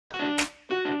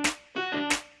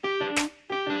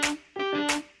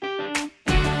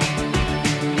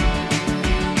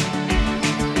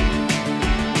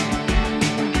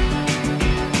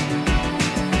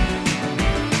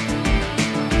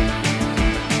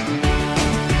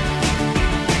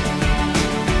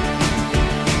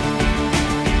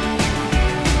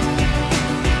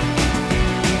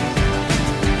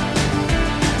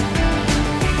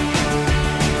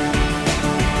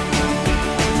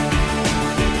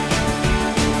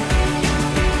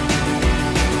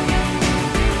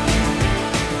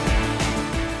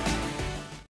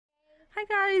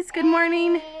guys, good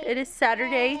morning. It is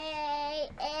Saturday.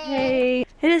 Hey.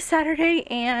 It is Saturday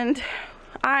and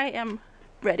I am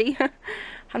ready.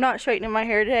 I'm not straightening my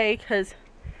hair today because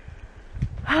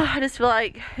I just feel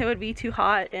like it would be too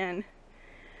hot and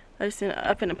I just ended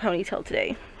up in a ponytail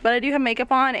today. But I do have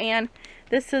makeup on, and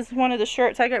this is one of the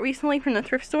shirts I got recently from the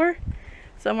thrift store.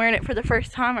 So I'm wearing it for the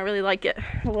first time. I really like it.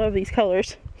 I love these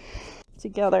colors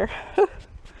together.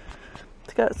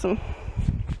 It's got some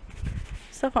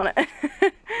stuff on it.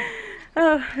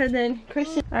 Oh, and then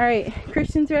Christian. All right,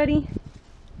 Christian's ready.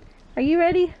 Are you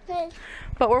ready?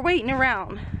 But we're waiting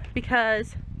around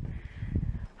because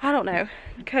I don't know.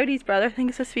 Cody's brother, I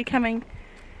think, is supposed to be coming,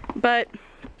 but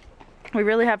we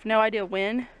really have no idea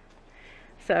when.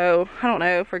 So I don't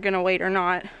know if we're gonna wait or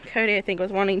not. Cody, I think,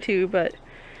 was wanting to, but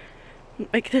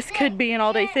like this could be an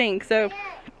all-day thing, so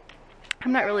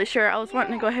I'm not really sure. I was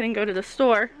wanting to go ahead and go to the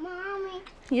store. Mommy.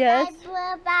 Yes.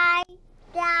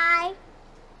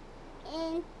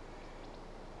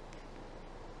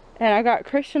 And I got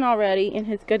Christian all ready in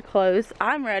his good clothes.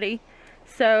 I'm ready.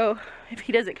 So if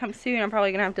he doesn't come soon, I'm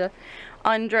probably gonna have to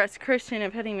undress Christian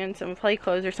and put him in some play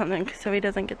clothes or something so he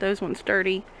doesn't get those ones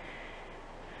dirty.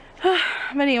 But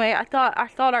anyway, I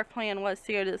thought our plan was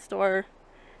to go to the store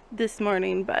this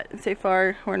morning, but so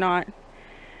far we're not.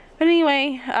 But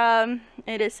anyway,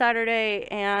 it is Saturday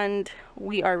and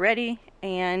we are ready,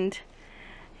 and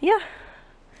yeah.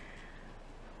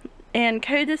 And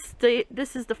Cody,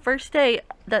 this is the first day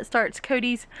that starts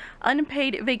Cody's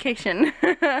unpaid vacation.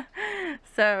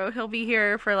 So he'll be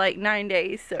here for like 9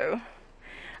 days, so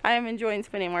I am enjoying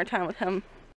spending more time with him.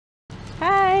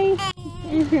 Hi!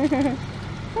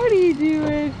 What are you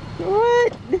doing?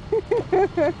 What?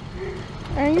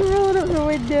 Are you rolling up the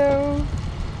window?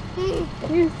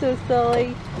 You're so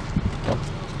silly.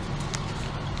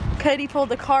 Cody pulled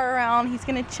the car around. He's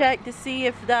gonna check to see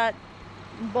if that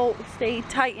bolt stayed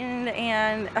tightened,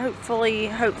 and hopefully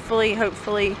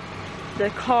the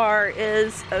car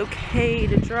is okay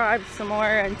to drive some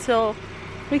more until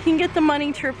we can get the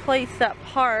money to replace that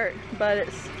part. But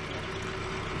it's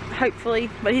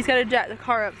but he's got to jack the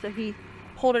car up, so he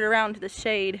pulled it around to the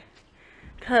shade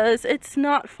because it's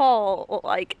not fall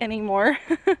like anymore.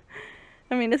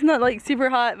 I mean, it's not like super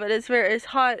hot, but it's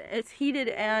hot, it's heated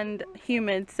and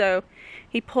humid, so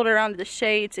he pulled it around to the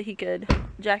shade so he could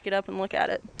jack it up and look at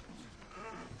it.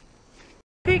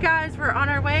 Okay guys, we're on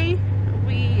our way.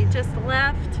 We just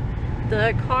left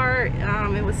the car.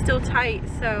 It was still tight,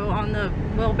 so on the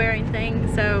wheel bearing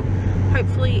thing, so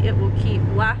hopefully it will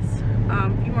last a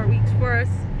few more weeks for us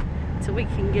so we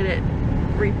can get it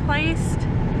replaced.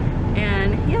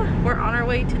 And yeah, we're on our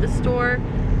way to the store.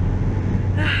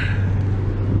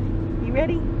 You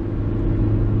ready?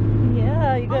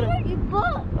 Yeah, you gotta. I'm ready,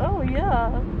 but oh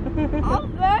yeah.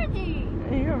 I'm ready.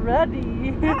 You're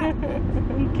ready.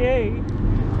 Okay.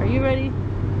 Are you ready?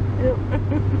 Yep.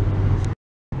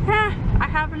 I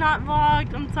have not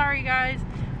vlogged. I'm sorry guys.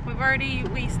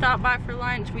 We stopped by for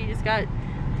lunch. We just got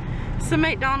some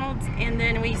McDonald's and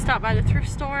then we stopped by the thrift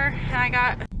store and I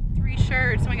got 3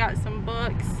 shirts and we got some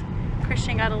books.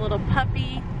 Christian got a little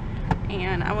puppy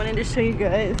and I wanted to show you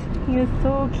guys. He was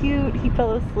so cute. He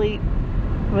fell asleep,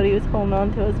 but he was holding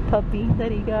on to his puppy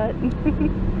that he got.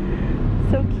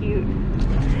 So cute.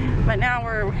 But now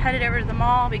we're headed over to the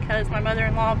mall because my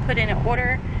mother-in-law put in an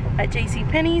order at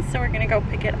JCPenney's, so we're gonna go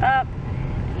pick it up,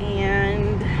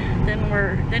 and then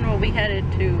we'll be headed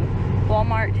to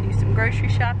Walmart to do some grocery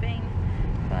shopping.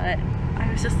 But I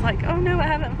was just like, oh no, I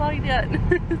haven't vlogged yet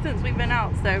since we've been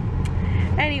out. So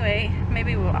anyway,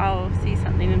 maybe I'll see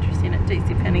something interesting at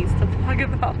JCPenney's to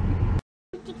vlog about.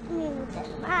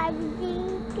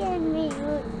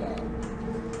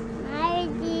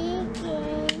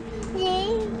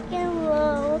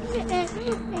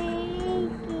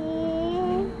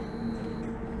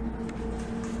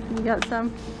 You got some?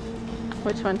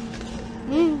 Which one?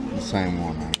 The same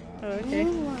one I got. Oh, okay.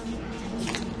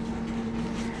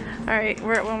 Alright,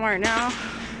 we're at Walmart now.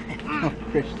 Oh,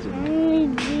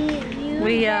 Christian.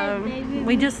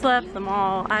 We just left the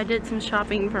mall. I did some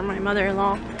shopping for my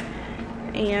mother-in-law.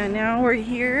 And now we're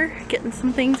here getting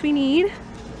some things we need.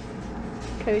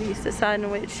 Cody's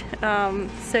deciding which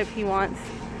soap he wants.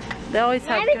 They always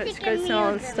have good smell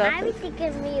and stuff. I would think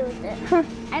of music.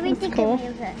 I would think cool. of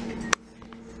music.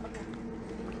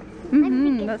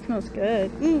 That smells good.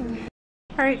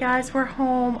 Alright guys, we're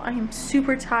home. I am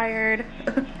super tired.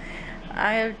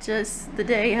 The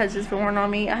day has just worn on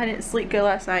me. I didn't sleep good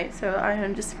last night, so I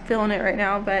am just feeling it right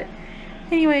now. But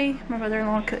anyway, my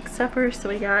mother-in-law cooked supper, so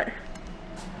we got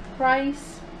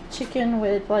rice, chicken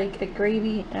with like a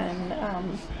gravy,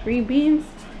 and green beans.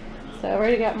 So I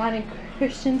already got mine and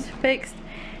Christian's fixed.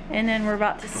 and then we're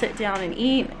about to sit down and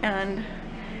eat and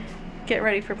get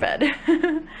ready for bed.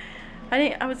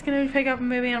 I was gonna pick up a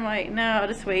movie and I'm like, no, I'll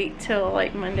just wait till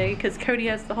like Monday because Cody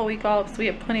has the whole week off, so we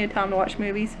have plenty of time to watch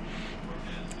movies,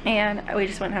 and we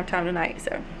just wouldn't have time tonight.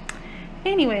 So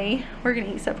anyway, we're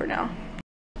gonna eat supper now.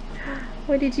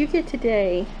 What did you get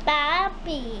today?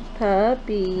 Puppy.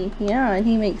 Puppy. Yeah, and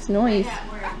he makes noise.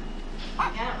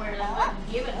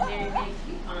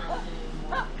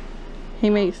 He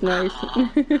makes noise.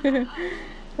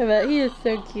 But he is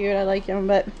so cute. I like him.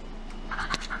 But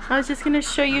I was just gonna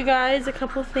show you guys a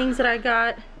couple things that I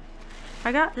got.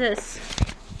 I got this.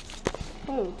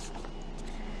 Oh.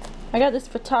 I got this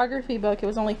photography book. It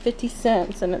was only 50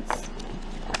 cents, and it's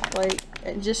like,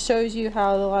 it just shows you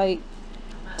how to like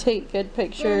take good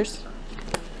pictures.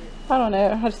 I don't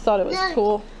know, I just thought it was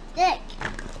cool.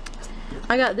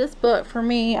 I got this book for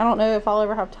me. I don't know if I'll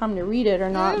ever have time to read it or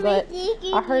not, but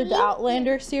I heard the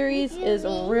Outlander series is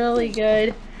a really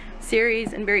good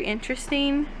series and very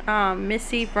interesting.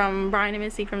 Missy from Brian and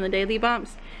Missy from the Daily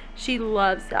Bumps, she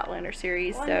loves the Outlander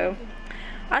series, so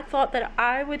I thought that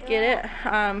I would get it.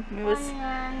 It was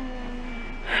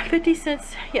 50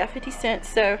 cents. Yeah, 50 cents,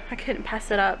 so I couldn't pass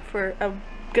it up for a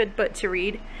good book to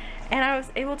read. And I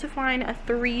was able to find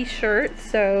 3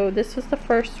 shirts. So this was the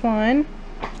first one.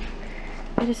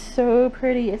 It is so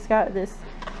pretty. It's got this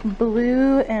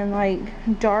blue and like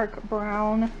dark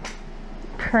brown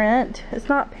print. It's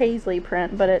not paisley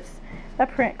print, but it's a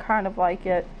print kind of like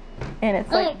it, and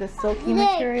it's like the silky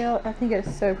material. I think it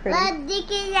is so pretty. But they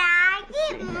can like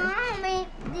it, mommy.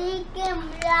 They can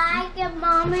like it,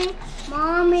 mommy.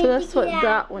 Mommy. So that's what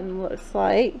that one looks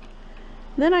like.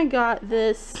 Then I got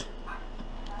this.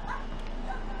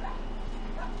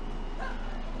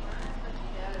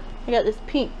 I got this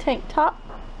pink tank top,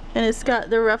 and it's got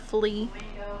the ruffly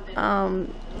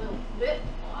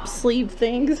sleeve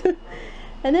things.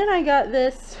 And then I got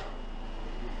this.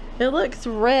 It looks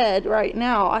red right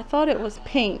now. I thought it was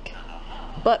pink,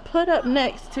 but put up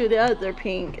next to the other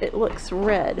pink, it looks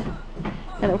red.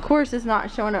 And of course it's not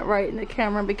showing up right in the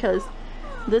camera because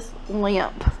this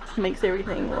lamp makes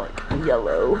everything look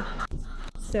yellow.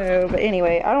 So, but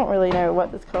anyway, I don't really know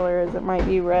what this color is. It might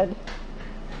be red.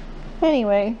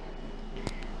 Anyway,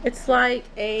 it's like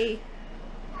a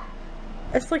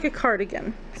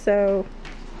cardigan. So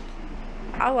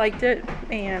I liked it,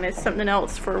 and it's something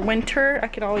else for winter. I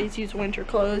could always use winter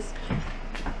clothes.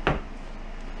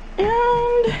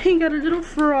 And he got a little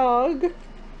frog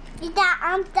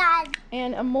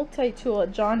and a multi-tool, a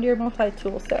John Deere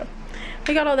multi-tool. So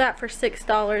we got all that for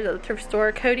 $6 at the thrift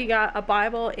store. Cody got a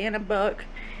Bible and a book,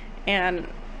 and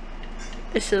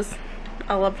it's just,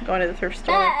 I love going to the thrift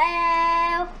store.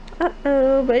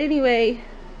 Uh-oh. But anyway,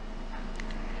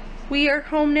 we are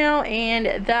home now,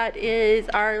 and that is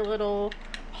our little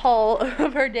haul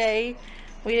of our day.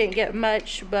 We didn't get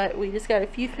much, but we just got a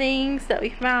few things that we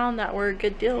found that were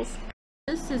good deals.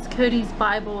 This is Cody's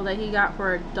Bible that he got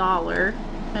for $1,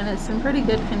 and it's in pretty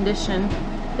good condition.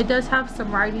 It does have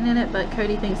some writing in it, but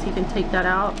Cody thinks he can take that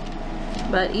out.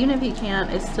 But even if he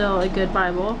can't, it's still a good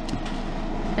Bible.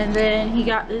 And then he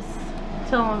got this,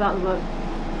 tell him about the book.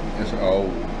 It's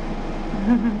old.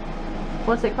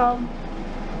 What's it called?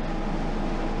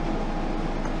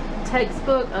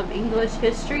 Textbook of English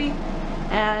History.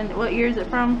 And what year is it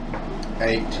from?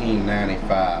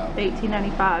 1895.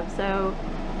 1895. So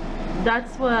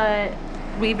that's what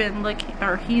we've been looking,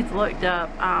 or he's looked up.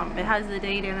 It has the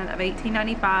date in it of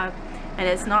 1895, and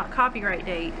it's not copyright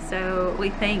date, so we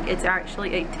think it's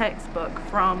actually a textbook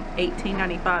from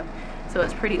 1895. So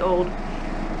it's pretty old.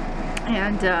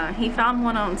 And he found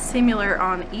one on similar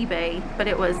on eBay, but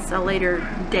it was a later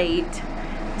date.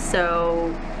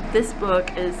 So this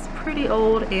book is pretty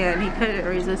old, and he couldn't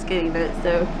resist getting it.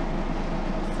 So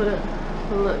that's what it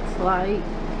looks like.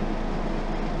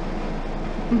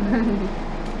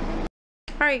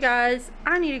 Alright guys,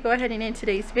 I need to go ahead and end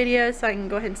today's video so I can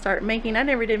go ahead and start making. I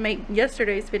never did make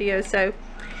yesterday's video, so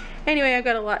anyway, I've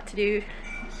got a lot to do.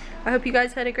 I hope you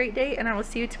guys had a great day, and I will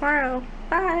see you tomorrow.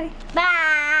 Bye.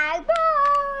 Bye. Bye.